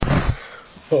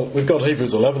Well, we've got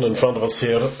Hebrews 11 in front of us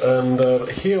here, and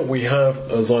here we have,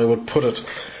 as I would put it,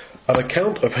 an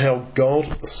account of how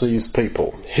God sees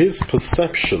people, his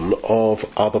perception of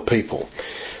other people.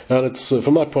 And it's,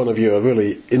 from that point of view, a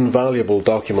really invaluable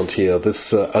document here,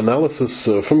 this analysis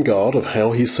from God of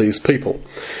how he sees people.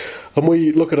 And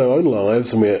we look at our own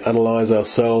lives and we analyse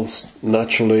ourselves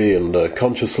naturally and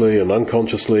consciously and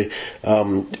unconsciously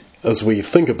as we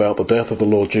think about the death of the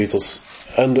Lord Jesus.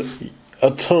 And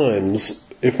at times,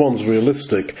 if one's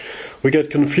realistic, we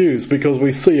get confused because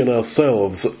we see in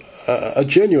ourselves a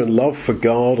genuine love for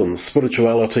God and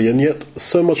spirituality, and yet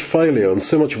so much failure and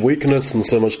so much weakness and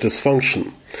so much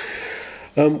dysfunction.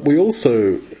 We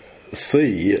also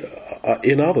see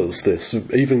in others this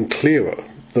even clearer,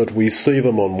 that we see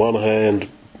them on one hand,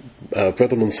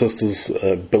 brethren and sisters,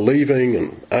 believing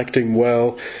and acting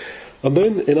well, and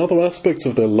then in other aspects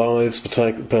of their lives,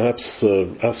 perhaps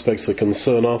aspects that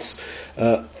concern us,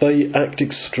 they act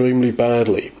extremely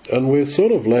badly. And we're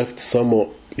sort of left somewhat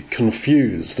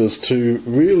confused as to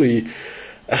really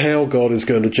how God is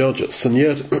going to judge us. And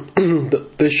yet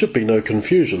there should be no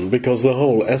confusion, because the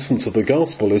whole essence of the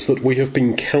gospel is that we have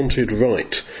been counted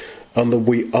right and that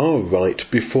we are right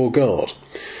before God.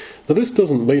 Now, this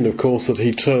doesn't mean, of course, that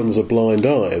he turns a blind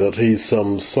eye, that he's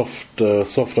some soft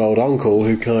old uncle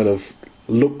who kind of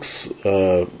looks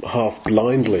half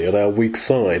blindly at our weak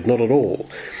side. Not at all.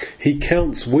 He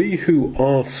counts we who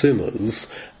are sinners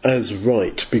as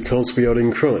right because we are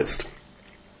in Christ.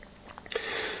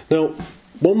 Now,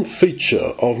 one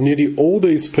feature of nearly all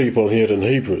these people here in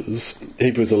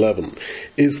Hebrews 11,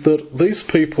 is that these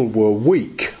people were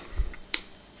weak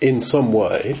in some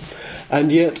way,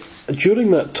 and yet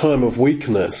during that time of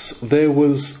weakness, there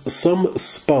was some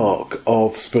spark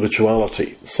of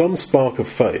spirituality, some spark of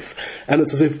faith. And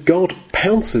it's as if God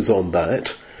pounces on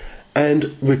that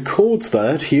and records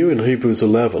that here in Hebrews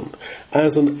 11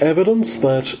 as an evidence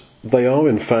that they are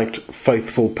in fact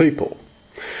faithful people.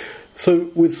 So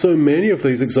with so many of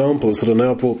these examples that are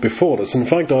now brought before us, in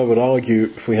fact I would argue,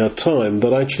 if we had time,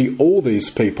 that actually all these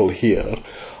people here,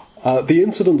 the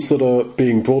incidents that are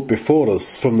being brought before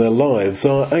us from their lives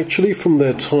are actually from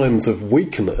their times of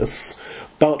weakness,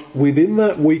 but within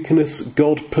that weakness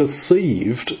God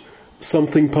perceived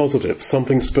something positive,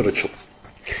 something spiritual.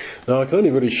 Now I can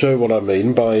only really show what I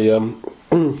mean by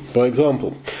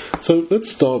example. So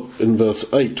let's start in verse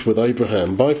 8 with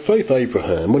Abraham. By faith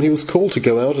Abraham, when he was called to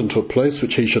go out into a place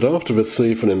which he should after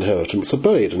receive for an inheritance,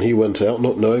 obeyed, and he went out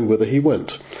not knowing whither he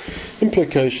went.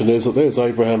 Implication is that there's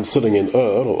Abraham sitting in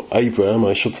Ur, or Abraham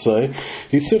I should say.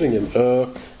 He's sitting in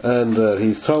Ur, and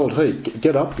he's told, hey,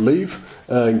 get up, leave,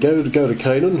 and go to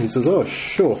Canaan. He says, oh,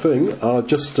 sure thing, I'll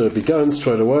just be going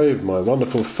straight away, my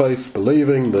wonderful faith,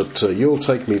 believing that you'll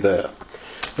take me there.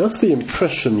 That's the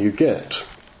impression you get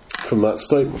from that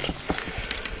statement.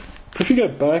 If you go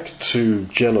back to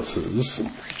Genesis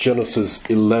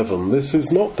 11, this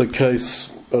is not the case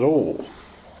at all.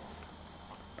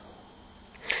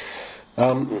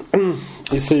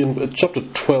 You see in chapter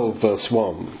 12 verse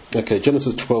 1,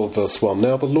 Genesis 12 verse 1,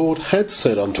 now the Lord had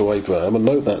said unto Abraham, and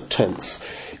note that tense,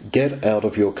 get out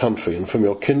of your country and from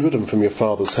your kindred and from your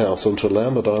father's house unto a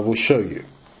land that I will show you.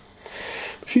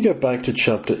 If you go back to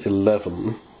chapter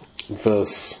 11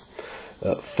 verse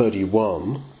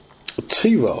 31,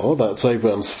 Terah, that's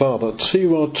Abraham's father,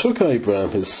 Terah took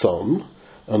Abraham his son,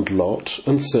 and Lot,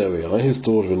 and Sarai his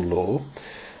daughter-in-law,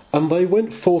 and they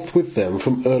went forth with them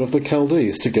from Ur of the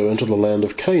Chaldees to go into the land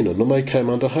of Canaan, and they came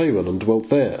unto Haran and dwelt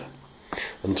there.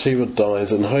 And Terah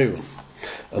dies in Haran.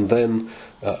 And then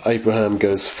Abraham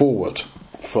goes forward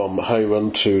from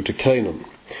Haran to Canaan.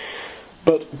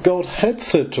 But God had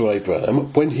said to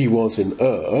Abraham, when he was in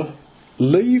Ur,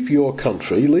 leave your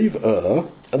country, leave Ur,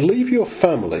 and leave your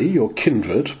family, your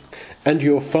kindred, and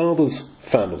your father's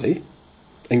family,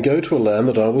 and go to a land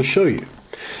that I will show you.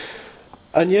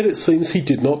 And yet it seems he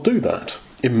did not do that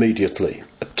immediately.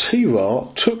 Terah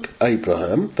took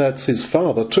Abraham, that's his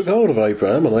father, took hold of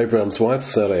Abraham and Abraham's wife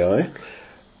Sarai,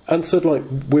 and said,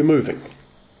 we're moving.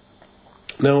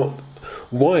 Now,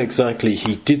 why exactly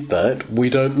he did that, we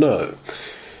don't know.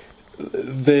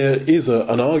 There is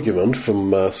an argument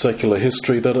from secular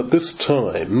history that at this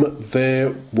time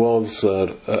there was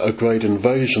a great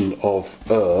invasion of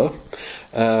Ur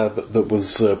that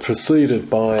was preceded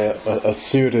by a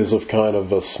series of kind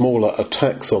of smaller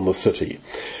attacks on the city.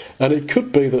 And it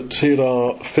could be that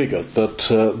Terah figured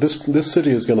that this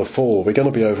city is going to fall, we're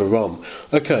going to be overrun.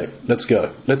 Okay, let's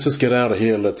go. Let's just get out of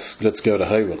here, let's go to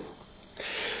Haran.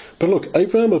 But look,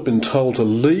 Abraham had been told to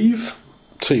leave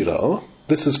Terah.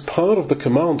 This is part of the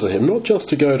command to him, not just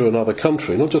to go to another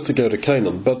country, not just to go to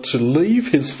Canaan, but to leave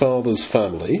his father's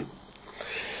family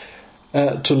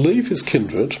to leave his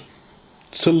kindred,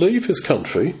 to leave his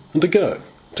country, and to go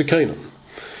to Canaan.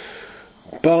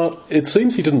 But it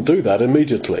seems he didn't do that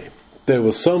immediately. There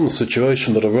was some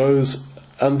situation that arose,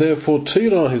 and therefore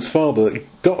Terah, his father,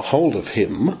 got hold of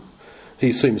him.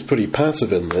 He seems pretty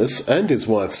passive in this, and his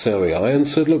wife Sarai, and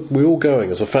said, look, we're all going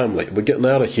as a family. We're getting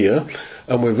out of here,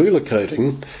 and we're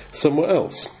relocating somewhere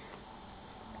else.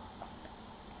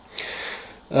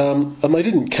 And they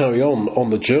didn't carry on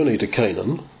the journey to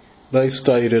Canaan. They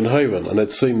stayed in Haran, and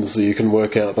it seems that you can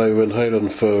work out they were in Haran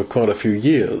for quite a few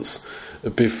years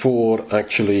before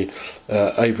actually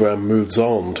Abraham moves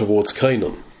on towards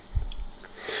Canaan.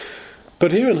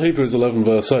 But here in Hebrews 11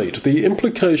 verse 8, the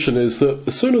implication is that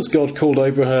as soon as God called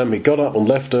Abraham, he got up and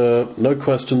left her, no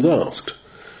questions asked.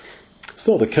 It's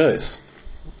not the case.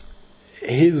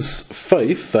 His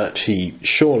faith that he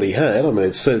surely had,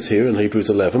 it says here in Hebrews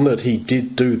 11 that he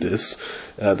did do this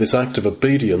act of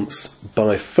obedience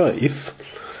by faith.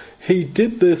 He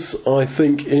did this, I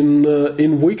think,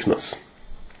 in weakness.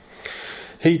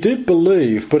 He did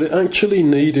believe, but it actually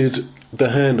needed the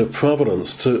hand of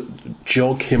providence to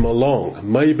jog him along.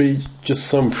 Maybe just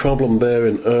some problem there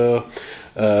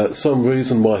in some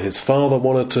reason why his father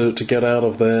wanted to get out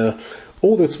of there.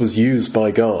 All this was used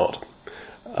by God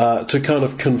to kind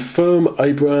of confirm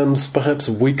Abraham's perhaps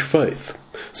weak faith.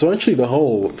 So actually the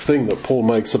whole thing that Paul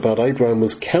makes about Abraham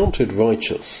was counted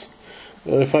righteous.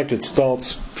 In fact, it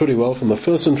starts pretty well from the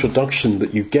first introduction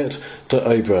that you get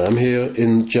to Abraham here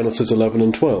in Genesis 11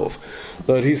 and 12.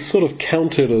 That he's sort of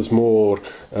counted as more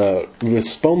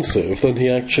responsive than he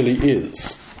actually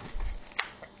is.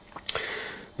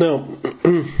 Now,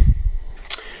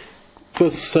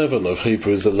 verse 7 of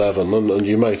Hebrews 11, and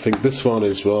you may think this one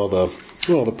is rather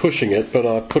pushing it, but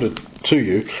I put it to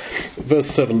you. Verse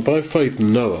 7, by faith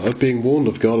Noah, being warned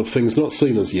of God of things not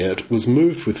seen as yet, was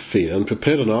moved with fear, and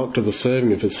prepared an ark to the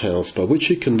saving of his house, by which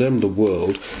he condemned the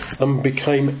world, and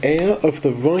became heir of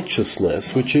the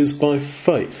righteousness which is by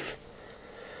faith.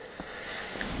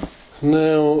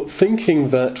 Now,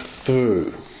 thinking that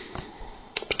through,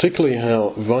 particularly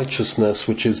how righteousness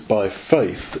which is by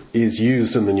faith is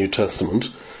used in the New Testament,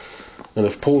 and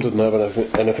if Paul didn't have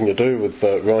anything to do with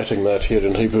writing that here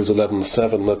in Hebrews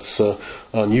 11:7, that's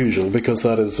unusual, because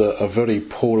that is a very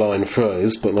Pauline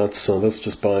phrase, but that's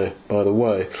just by the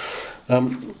way.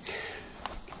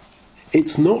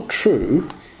 It's not true,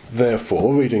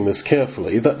 therefore, reading this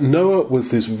carefully, that Noah was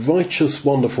this righteous,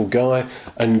 wonderful guy,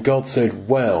 and God said,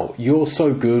 wow, you're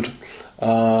so good,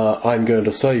 I'm going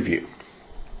to save you.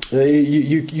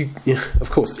 Of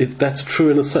course, that's true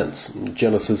in a sense.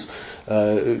 Genesis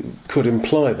could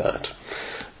imply that.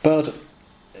 But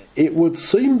it would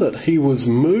seem that he was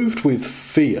moved with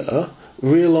fear,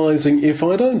 realizing if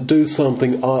I don't do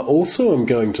something, I also am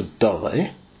going to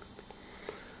die.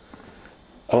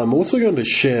 I'm also going to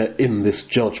share in this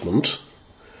judgment.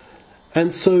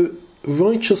 And so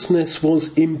righteousness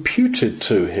was imputed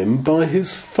to him by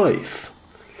his faith.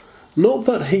 Not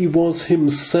that he was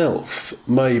himself,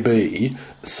 maybe,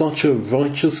 such a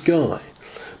righteous guy,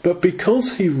 but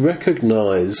because he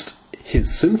recognized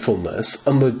his sinfulness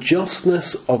and the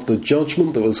justness of the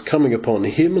judgment that was coming upon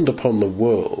him and upon the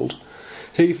world,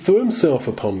 he threw himself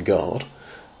upon God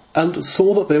and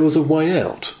saw that there was a way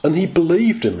out, and he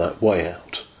believed in that way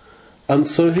out. And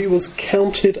so he was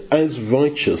counted as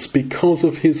righteous because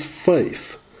of his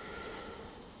faith.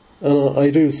 And I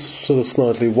do sort of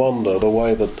slightly wonder the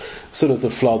way that as soon as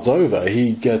the flood's over,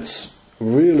 he gets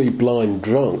really blind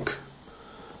drunk.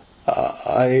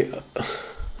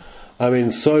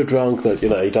 So drunk that,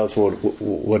 he does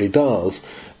what he does.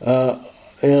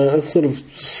 I sort of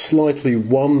slightly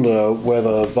wonder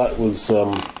whether that was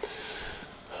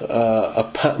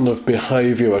a pattern of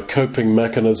behaviour, a coping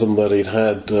mechanism that he'd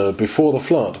had before the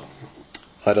flood.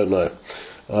 I don't know.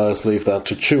 I'll just leave that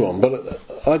to chew on. But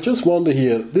I just wonder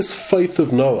here, this faith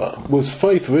of Noah was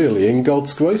faith really in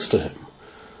God's grace to him.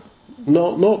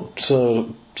 Not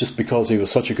just because he was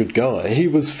such a good guy. He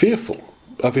was fearful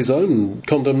of his own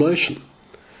condemnation.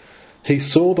 He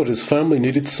saw that his family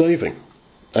needed saving,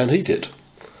 and he did.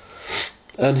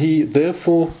 And he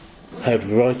therefore had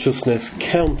righteousness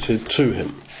counted to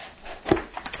him.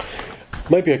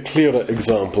 Maybe a clearer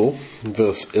example,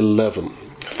 verse 11.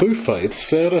 Through faith,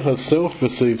 Sarah herself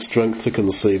received strength to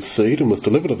conceive seed and was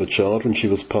delivered of a child when she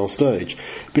was past age,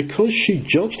 because she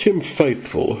judged him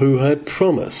faithful who had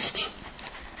promised.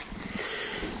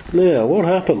 Now, what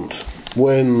happened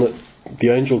when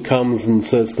the angel comes and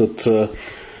says that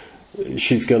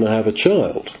she's going to have a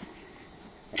child?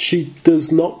 She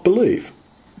does not believe.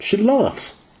 She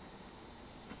laughs.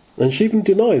 And she even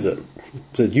denies it.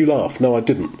 Said, you laugh. No, I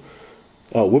didn't.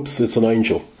 Oh, whoops, it's an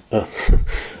angel.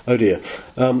 Oh dear.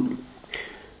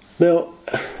 Now,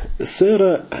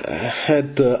 Sarah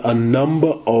had a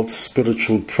number of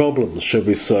spiritual problems, shall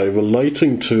we say,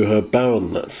 relating to her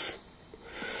barrenness.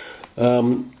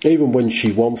 Even when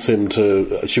she wants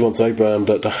Abraham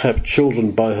to have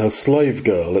children by her slave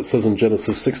girl, it says in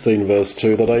Genesis 16 verse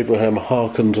 2 that Abraham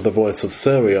hearkened to the voice of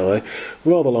Sarai,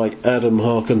 rather like Adam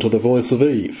hearkened to the voice of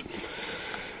Eve.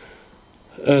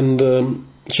 And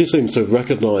she seems to have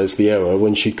recognised the error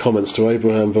when she comments to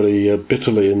Abraham very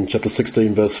bitterly in chapter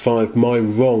 16 verse 5, "My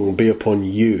wrong be upon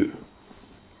you.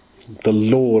 The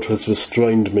Lord has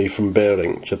restrained me from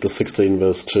bearing," chapter 16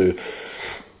 verse 2.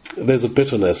 There's a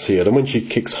bitterness here, and when she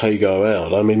kicks Hagar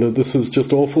out, I mean, this is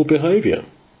just awful behaviour.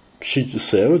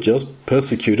 Sarah just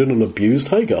persecuted and abused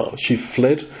Hagar.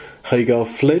 Hagar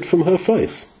fled from her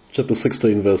face, chapter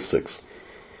 16 verse 6.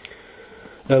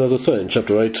 And as I say, in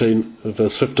chapter 18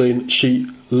 verse 15, she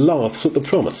laughs at the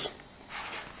promise,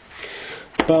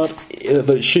 but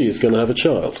that she is going to have a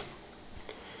child.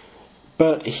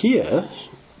 But here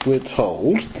we're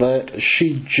told that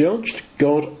she judged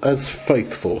God as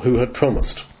faithful who had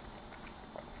promised.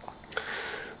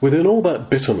 Within all that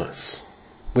bitterness,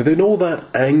 within all that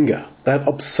anger, that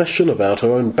obsession about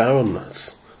her own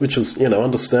barrenness, which was,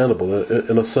 understandable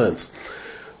in a sense,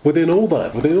 within all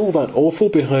that awful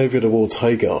behaviour towards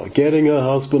Hagar, getting her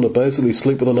husband to basically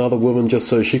sleep with another woman just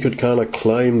so she could kind of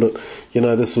claim that,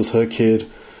 this was her kid,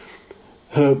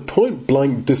 her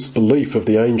point-blank disbelief of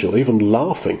the angel, even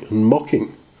laughing and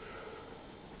mocking,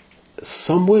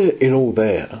 somewhere in all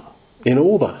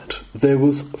that, there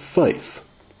was faith.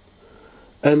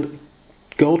 And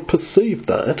God perceived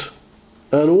that,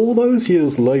 and all those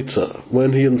years later,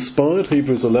 when he inspired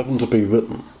Hebrews 11 to be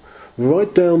written,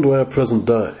 right down to our present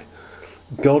day,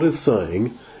 God is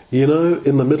saying,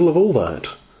 in the middle of all that,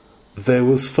 there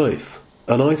was faith.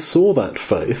 And I saw that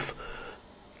faith,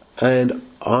 and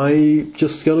I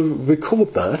just going to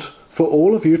record that for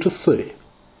all of you to see.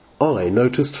 I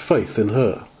noticed faith in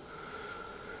her.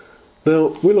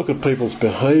 Now, we look at people's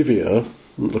behaviour,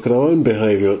 look at our own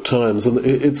behaviour at times, and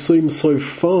it seems so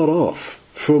far off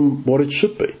from what it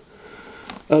should be.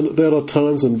 And there are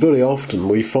times, and very often,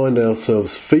 we find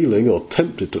ourselves feeling, or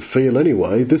tempted to feel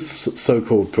anyway, this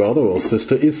so-called brother or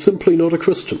sister is simply not a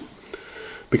Christian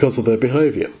because of their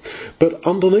behaviour. But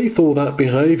underneath all that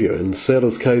behaviour, in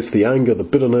Sarah's case, the anger, the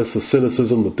bitterness, the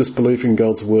cynicism, the disbelief in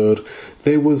God's word,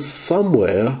 there was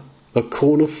somewhere a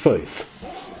corn of faith.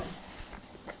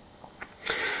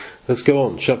 Let's go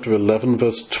on, chapter 11,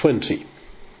 verse 20.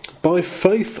 By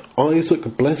faith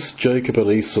Isaac blessed Jacob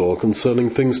and Esau concerning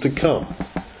things to come.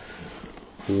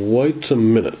 Wait a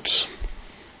minute.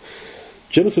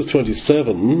 Genesis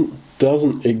 27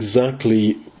 doesn't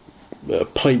exactly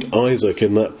paint Isaac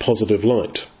in that positive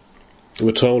light.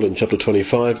 We're told in chapter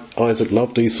 25, Isaac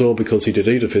loved Esau because he did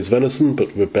eat of his venison,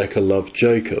 but Rebekah loved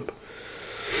Jacob.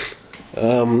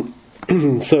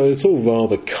 So it's all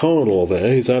rather carnal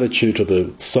there. His attitude to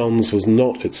the sons was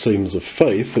not, it seems, of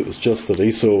faith. It was just that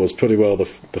Esau was pretty well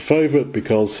the favourite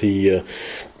because he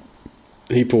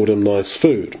brought him nice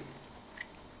food.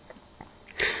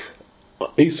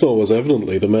 Esau was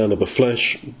evidently the man of the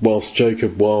flesh, whilst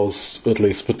Jacob was, at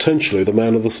least potentially, the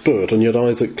man of the spirit, and yet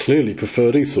Isaac clearly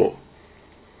preferred Esau.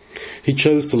 He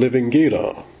chose to live in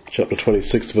Gerar, chapter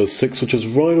 26, verse 6, which is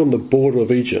right on the border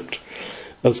of Egypt,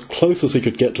 as close as he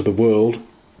could get to the world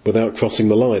without crossing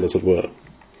the line, as it were.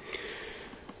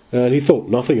 And he thought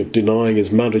nothing of denying his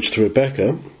marriage to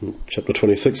Rebekah, chapter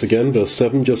 26 again, verse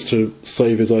 7, just to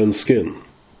save his own skin.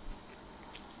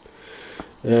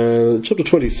 Chapter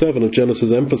 27 of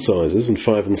Genesis emphasises in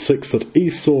 5 and 6 that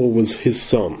Esau was his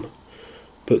son,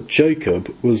 but Jacob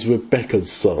was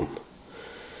Rebekah's son.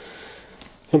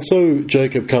 And so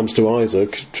Jacob comes to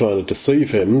Isaac, trying to deceive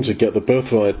him, to get the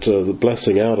birthright, the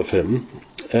blessing out of him,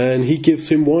 and he gives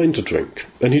him wine to drink,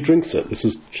 and he drinks it. This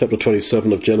is chapter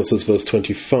 27 of Genesis, verse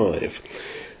 25.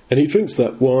 And he drinks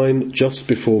that wine just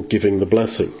before giving the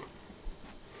blessing.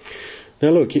 Now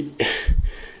look,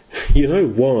 you know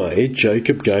why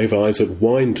Jacob gave Isaac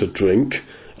wine to drink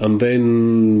and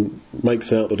then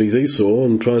makes out that he's Esau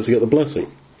and tries to get the blessing.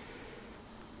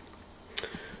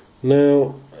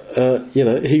 Now,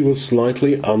 he was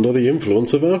slightly under the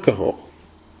influence of alcohol.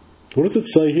 What does it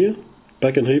say here,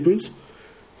 back in Hebrews?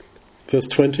 Verse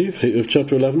 20 of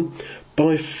chapter 11.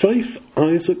 By faith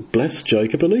Isaac blessed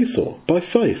Jacob and Esau. By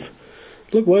faith.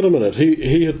 Look, wait a minute.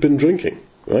 He had been drinking,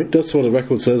 right? That's what the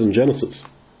record says in Genesis.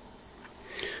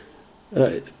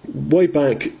 Way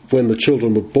back when the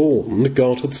children were born,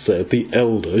 God had said the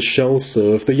elder shall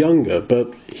serve the younger,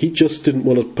 but he just didn't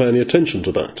want to pay any attention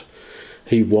to that.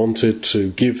 He wanted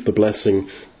to give the blessing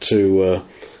to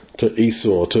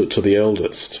Esau, to the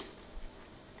eldest.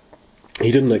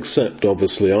 He didn't accept,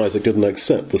 obviously, Isaac didn't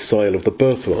accept the sale of the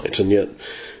birthright, and yet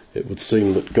it would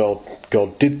seem that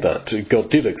God did that. God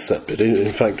did accept it.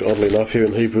 In fact, oddly enough, here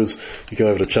in Hebrews, you go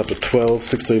over to chapter 12,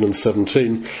 16 and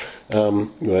 17,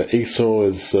 where Esau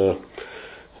is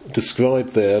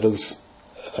described there as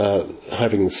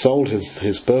having sold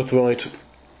his birthright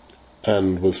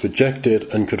and was rejected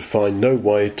and could find no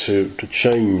way to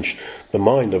change the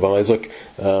mind of Isaac,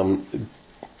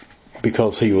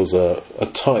 because he was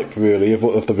a type, really,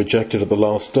 of the rejected at the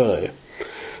last day.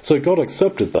 So God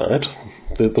accepted that.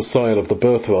 The sale of the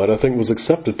birthright, I think, was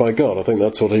accepted by God. I think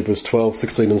that's what Hebrews 12,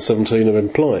 16 and 17 are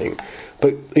implying.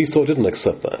 But Esau didn't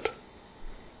accept that.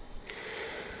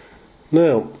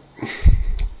 Now,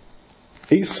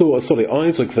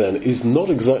 Isaac then is not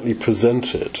exactly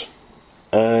presented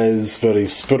as very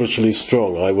spiritually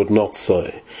strong, I would not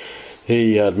say.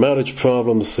 He had marriage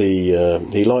problems, he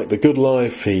liked the good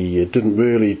life, he didn't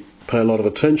really pay a lot of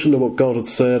attention to what God had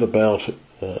said about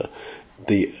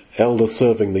the elder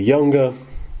serving the younger.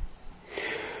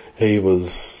 He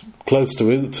was close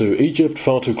to Egypt,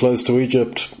 far too close to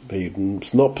Egypt. He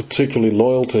was not particularly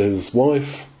loyal to his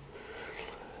wife.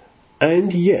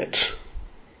 And yet,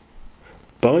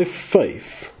 by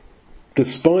faith,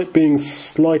 despite being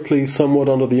somewhat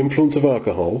under the influence of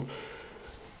alcohol,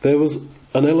 there was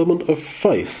an element of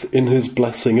faith in his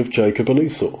blessing of Jacob and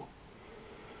Esau.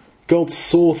 God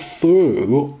saw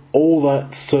through all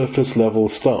that surface level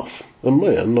stuff. And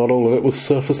man, not all of it was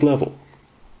surface level.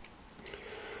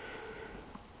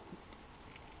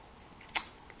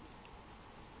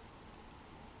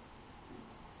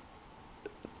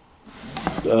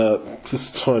 This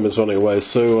time is running away.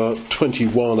 So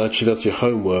 21, actually that's your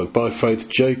homework. By faith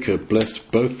Jacob blessed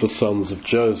both the sons of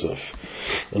Joseph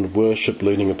and worshipped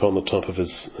leaning upon the top of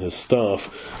his staff.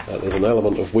 There's an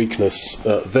element of weakness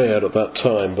there at that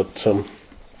time, but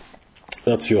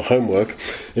that's your homework.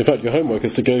 In fact, your homework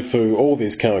is to go through all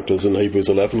these characters in Hebrews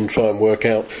 11 and try and work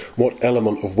out what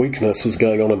element of weakness was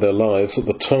going on in their lives at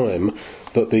the time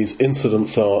that these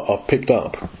incidents are picked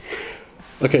up.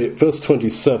 Okay, verse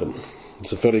 27.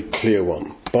 It's a very clear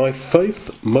one. By faith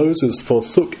Moses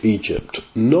forsook Egypt,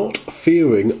 not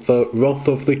fearing the wrath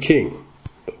of the king.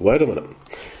 But wait a minute.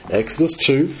 Exodus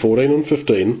 2, 14 and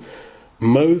 15.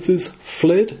 Moses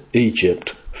fled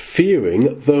Egypt,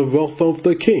 fearing the wrath of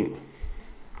the king.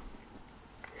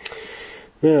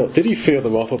 Now, did he fear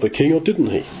the wrath of the king or didn't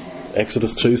he?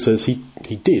 Exodus 2 says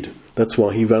he did. That's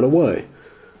why he ran away.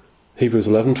 Hebrews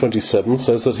 11:27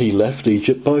 says that he left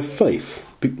Egypt by faith,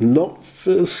 not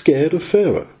scared of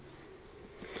Pharaoh.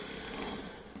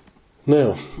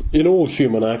 Now, in all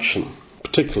human action,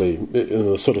 particularly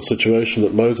in the sort of situation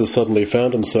that Moses suddenly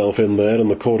found himself in there in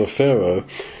the court of Pharaoh,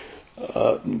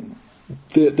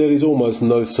 there is almost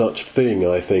no such thing,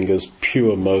 I think, as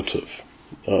pure motive.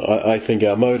 I think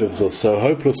our motives are so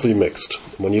hopelessly mixed.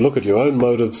 When you look at your own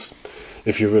motives,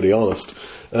 if you're really honest,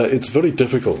 it's very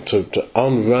difficult to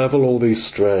unravel all these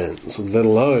strands, and let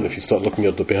alone if you start looking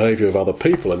at the behaviour of other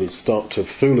people and you start to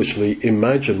foolishly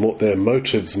imagine what their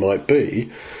motives might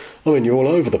be. I mean, you're all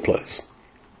over the place.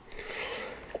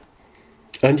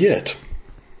 And yet,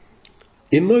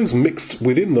 within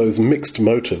those mixed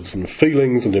motives and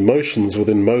feelings and emotions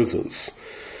within Moses,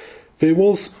 there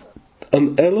was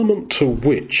an element to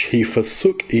which he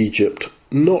forsook Egypt,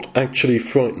 not actually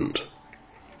frightened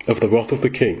of the wrath of the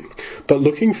king, but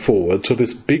looking forward to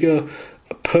this bigger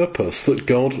purpose that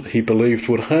God, he believed,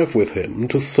 would have with him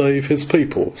to save his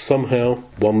people somehow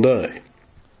one day.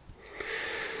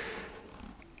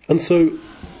 And so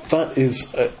that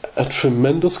is a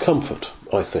tremendous comfort,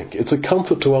 I think. It's a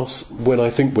comfort to us when I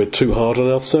think we're too hard on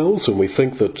ourselves, when we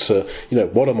think that,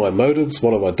 what are my motives,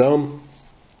 what have I done?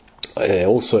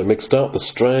 All so mixed up, the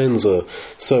strands are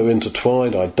so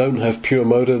intertwined, I don't have pure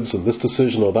motives in this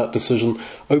decision or that decision.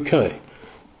 Okay,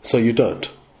 so you don't.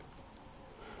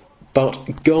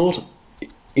 But God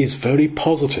is very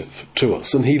positive to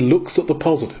us, and he looks at the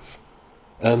positive.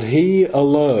 And he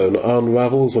alone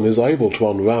unravels and is able to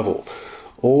unravel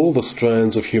all the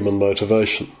strands of human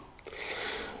motivation.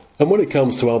 And when it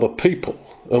comes to other people,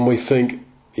 and we think,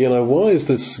 why is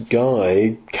this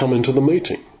guy coming to the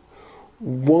meeting?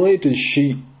 Why does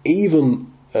she even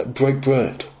break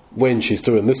bread when she's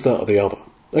doing this, that or the other?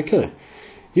 Okay,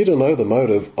 you don't know the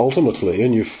motive ultimately,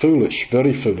 and you're foolish,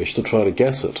 very foolish, to try to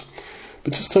guess it.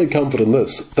 But just take comfort in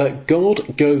this, that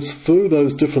God goes through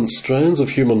those different strands of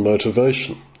human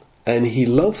motivation, and he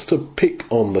loves to pick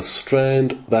on the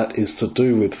strand that is to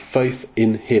do with faith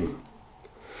in him.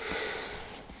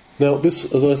 Now,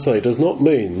 this, as I say, does not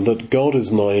mean that God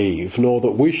is naive, nor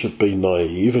that we should be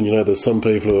naive. And there's some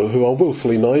people who are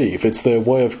willfully naive. It's their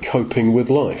way of coping with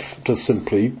life, to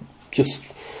simply just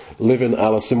live in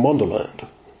Alice in Wonderland.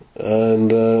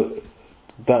 And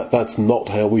that's not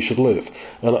how we should live.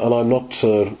 And I'm not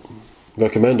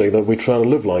recommending that we try to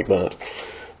live like that.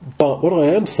 But what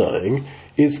I am saying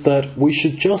is that we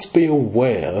should just be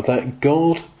aware that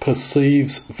God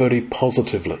perceives very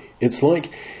positively. It's like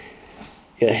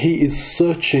he is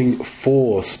searching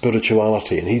for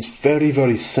spirituality, and he's very,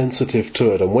 very sensitive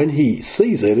to it. And when he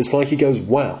sees it, it's like he goes,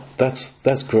 wow,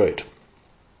 that's great.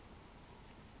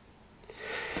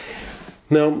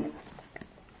 Now,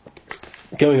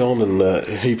 going on in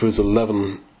Hebrews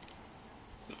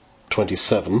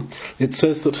 11:27, it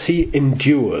says that he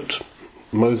endured,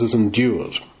 Moses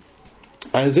endured,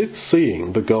 as if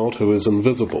seeing the God who is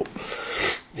invisible.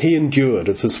 He endured,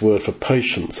 it's this word for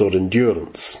patience or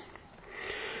endurance.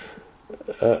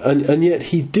 And yet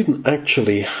he didn't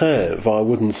actually have, I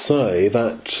wouldn't say,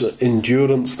 that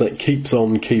endurance that keeps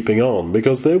on keeping on,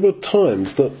 because there were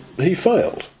times that he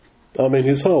failed. I mean,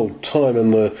 his whole time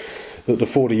in the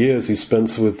 40 years he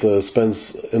spends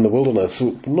in the wilderness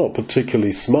were not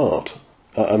particularly smart.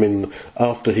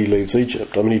 After he leaves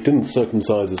Egypt. He didn't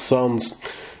circumcise his sons.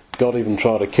 God even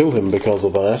tried to kill him because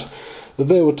of that.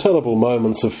 There were terrible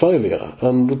moments of failure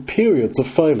and periods of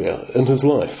failure in his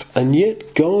life. And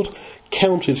yet God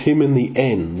counted him in the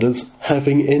end as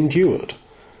having endured.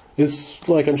 It's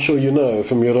like, I'm sure you know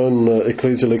from your own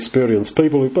ecclesial experience,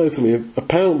 people who basically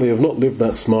apparently have not lived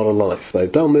that smart a life. They've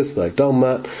done this, they've done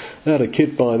that, had a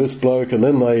kid by this bloke, and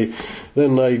then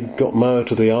they got married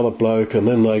to the other bloke, and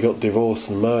then they got divorced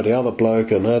and married the other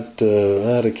bloke, and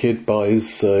had a kid by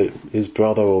his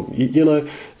brother. Or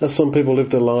as some people live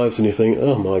their lives, and you think,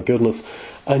 oh my goodness.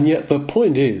 And yet the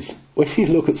point is, when you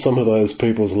look at some of those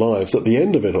people's lives, at the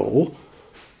end of it all,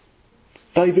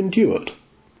 they've endured.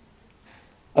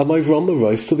 And they've run the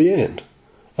race to the end.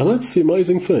 And that's the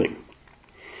amazing thing.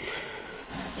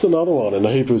 There's another one in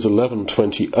Hebrews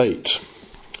 11:28.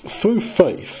 Through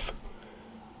faith,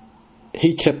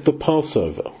 he kept the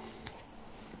Passover.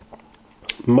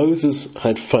 Moses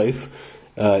had faith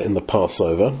in the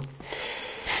Passover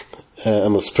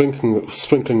and the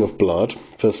sprinkling of blood.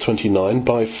 Verse 29,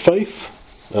 by faith,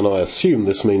 and I assume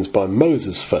this means by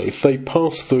Moses' faith, they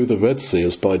passed through the Red Sea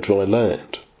as by dry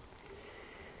land.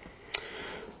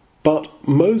 But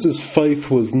Moses'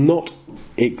 faith was not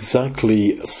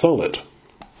exactly solid.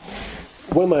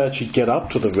 When they actually get up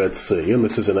to the Red Sea, and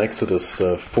this is in Exodus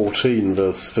 14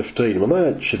 verse 15, when they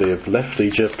actually have left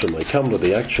Egypt and they come to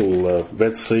the actual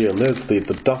Red Sea, and there's the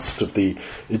dust of the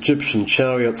Egyptian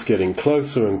chariots getting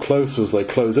closer and closer as they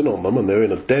close in on them, and they're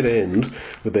in a dead end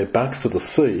with their backs to the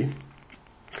sea.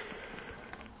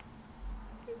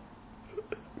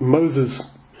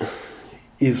 Moses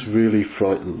is really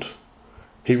frightened.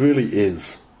 He really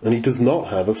is. And he does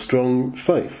not have a strong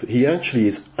faith. He actually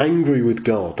is angry with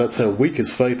God. That's how weak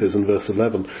his faith is in verse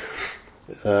 11.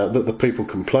 That the people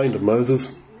complained of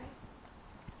Moses.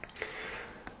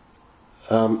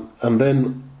 And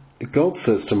then God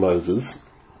says to Moses,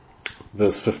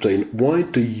 verse 15, why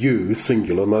do you,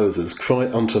 singular Moses, cry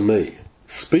unto me?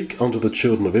 Speak unto the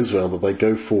children of Israel that they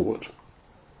go forward.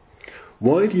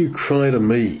 Why do you cry to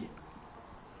me,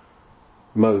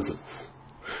 Moses?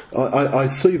 I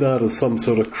see that as some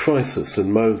sort of crisis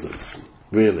in Moses,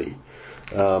 really.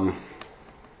 That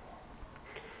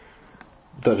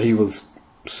he was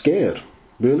scared,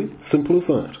 really. Simple as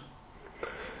that.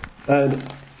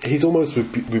 And he's almost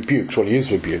rebuked. Well, he is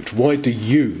rebuked. Why do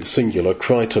you, singular,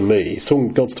 cry to me?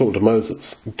 God's talking to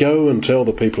Moses. Go and tell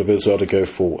the people of Israel to go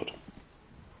forward.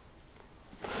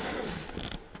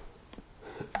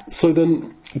 So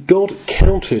then God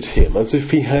counted him as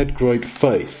if he had great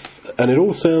faith. And it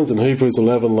all sounds in Hebrews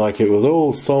 11 like it was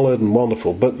all solid and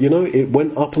wonderful. But, it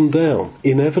went up and down.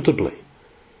 Inevitably.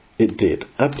 It did.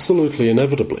 Absolutely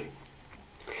inevitably.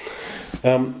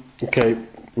 Okay,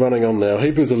 running on now.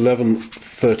 Hebrews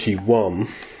 11:31.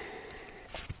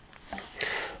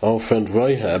 Our friend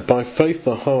Rahab. By faith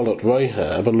the harlot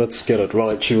Rahab, and let's get it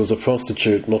right, she was a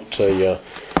prostitute, not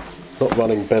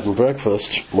running bed and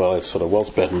breakfast. Well, it sort of was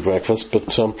bed and breakfast,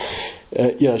 but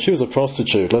she was a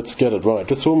prostitute. Let's get it right.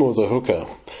 This woman was a hooker.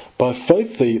 By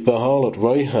faith the harlot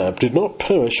Rahab did not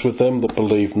perish with them that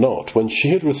believed not, when she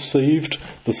had received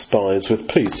the spies with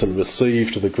peace. And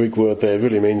received, the Greek word there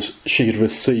really means she had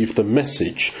received the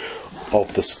message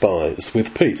of the spies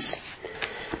with peace.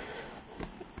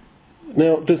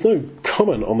 Now, there's no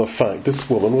comment on the fact this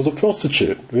woman was a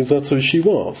prostitute, because that's who she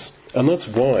was. And that's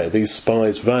why these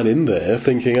spies ran in there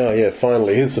thinking, oh yeah,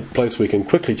 finally, here's a place we can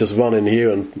quickly just run in here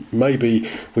and maybe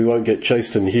we won't get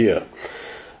chased in here.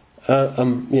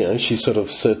 She sort of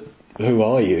said, who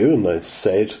are you? And they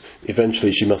said,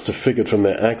 eventually she must have figured from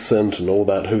their accent and all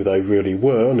that who they really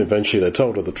were, and eventually they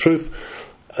told her the truth,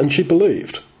 and she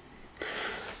believed.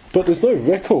 But there's no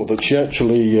record that she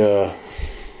actually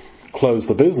closed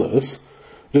the business.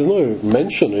 There's no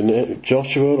mention in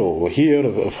Joshua or here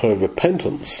of her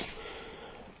repentance.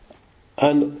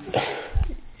 And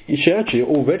she actually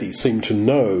already seemed to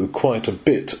know quite a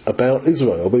bit about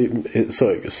Israel, so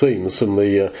it seems, from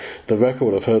the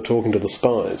record of her talking to the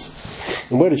spies.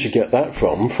 And where did she get that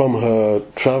from? From her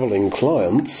travelling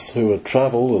clients who had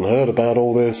travelled and heard about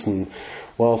all this, and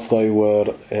whilst they were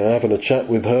having a chat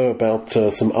with her about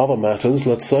some other matters,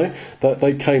 let's say, that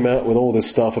they came out with all this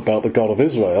stuff about the God of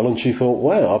Israel, and she thought,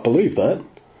 wow, I believe that.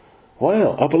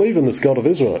 Wow, I believe in this God of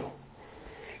Israel.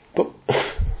 But,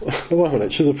 wait a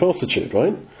minute, she's a prostitute,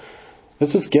 right?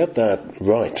 Let's just get that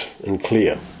right and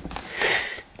clear.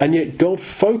 And yet God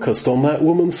focused on that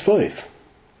woman's faith.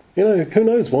 Who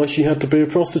knows why she had to be a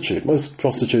prostitute? Most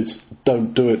prostitutes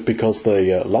don't do it because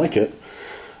they like it,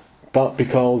 but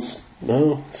because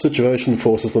situation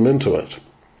forces them into it.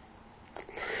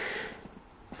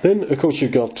 Then, of course, you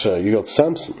got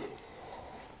Samson.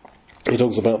 He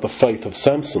talks about the faith of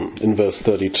Samson in verse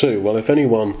 32. Well, if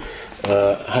anyone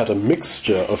had a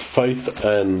mixture of faith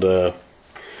and,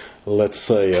 let's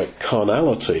say,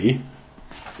 carnality,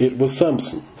 it was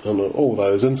Samson. And all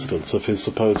those incidents of his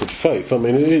supposed faith. I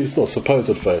mean, it's not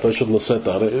supposed faith. I shouldn't have said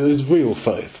that. It is real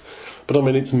faith. But, I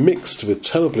mean, it's mixed with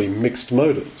terribly mixed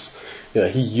motives.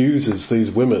 He uses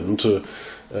these women to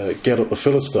get at the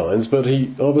Philistines, but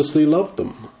he obviously loved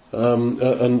them.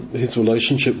 And his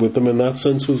relationship with them in that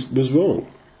sense was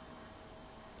wrong.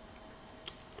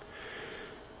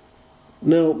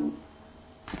 Now,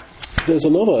 there's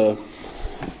another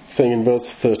thing in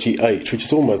verse 38, which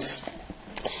is almost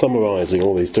summarising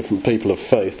all these different people of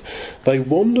faith. They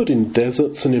wandered in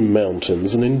deserts and in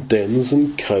mountains and in dens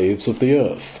and caves of the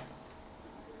earth.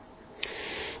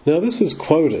 Now this is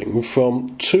quoting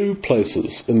from two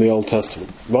places in the Old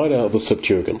Testament, right out of the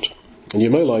Septuagint. And you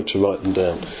may like to write them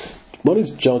down. One is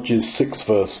Judges 6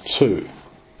 verse 2.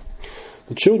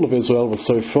 The children of Israel were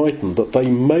so frightened that they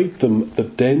made them the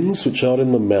dens which are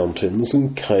in the mountains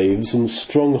and caves and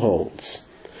strongholds.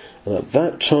 And at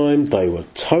that time they were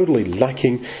totally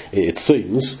lacking, it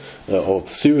seems, or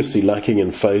seriously lacking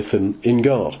in faith in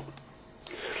God.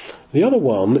 The other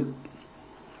one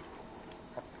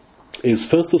is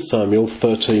 1 Samuel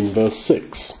 13 verse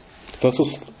 6. 1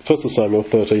 Samuel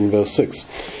 13 verse 6,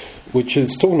 which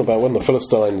is talking about when the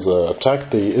Philistines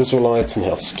attacked the Israelites and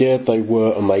how scared they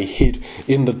were, and they hid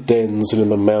in the dens and in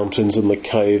the mountains and the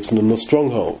caves and in the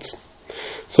strongholds.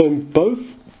 So in both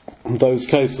those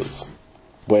cases,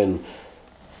 when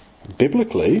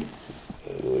biblically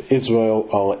Israel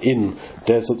are in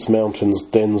deserts, mountains,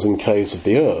 dens and caves of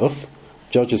the earth,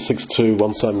 Judges 6:2,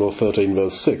 1 Samuel 13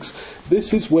 verse 6,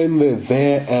 this is when they're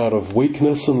there out of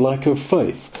weakness and lack of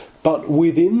faith. But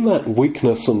within that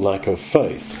weakness and lack of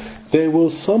faith, there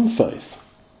was some faith.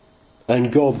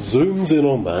 And God zooms in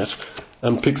on that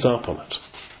and picks up on it.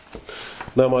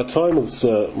 Now my time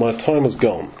is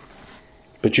gone.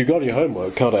 But you got your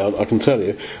homework cut out, I can tell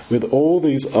you, with all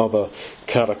these other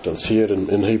characters here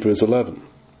in Hebrews 11.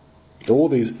 All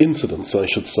these incidents, I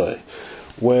should say,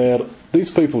 where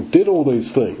these people did all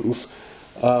these things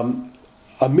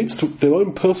amidst their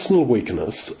own personal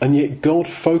weakness, and yet God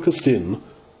focused in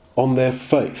on their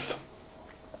faith.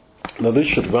 Now this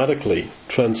should radically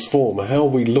transform how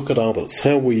we look at others,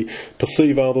 how we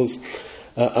perceive others,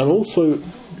 and also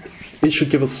it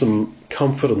should give us some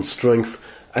comfort and strength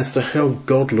as to how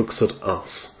God looks at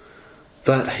us.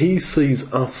 That He sees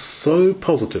us so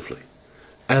positively,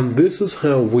 and this is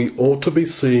how we ought to be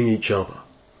seeing each other.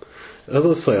 As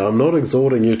I say, I'm not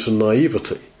exhorting you to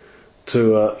naivety,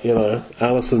 to,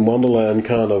 Alice in Wonderland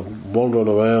kind of wandering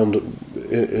around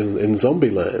in zombie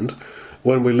land,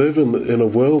 when we live in a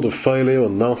world of failure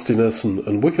and nastiness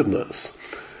and wickedness.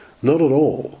 Not at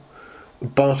all.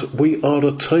 But we are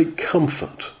to take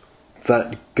comfort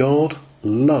that God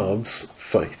loves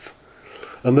faith.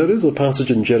 And there is a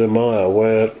passage in Jeremiah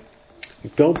where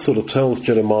God sort of tells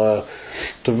Jeremiah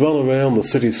to run around the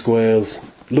city squares,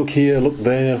 look here, look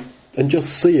there, and just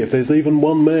see if there's even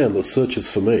one man that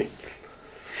searches for me.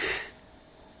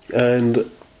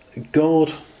 And God,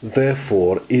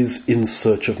 therefore, is in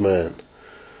search of man.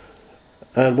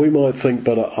 And we might think,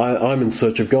 but I'm in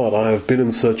search of God. I have been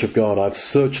in search of God. I've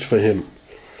searched for Him.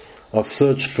 I've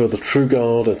searched for the true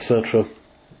God, etc.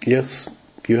 Yes,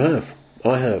 you have.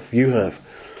 I have. You have.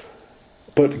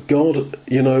 But God,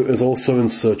 is also in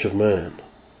search of man.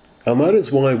 And that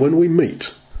is why when we meet,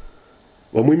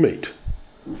 when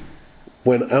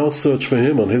our search for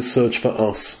him and his search for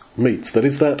us meets, there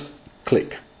is that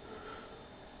click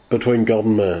between God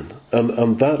and man.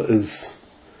 And that is,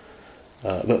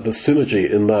 the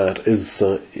synergy in that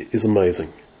is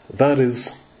amazing. That is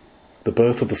the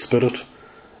birth of the Spirit.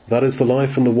 That is the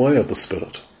life and the way of the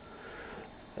Spirit.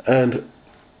 And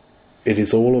it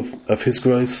is all of his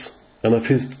grace and of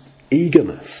his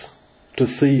eagerness to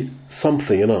see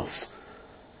something in us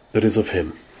that is of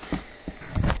him.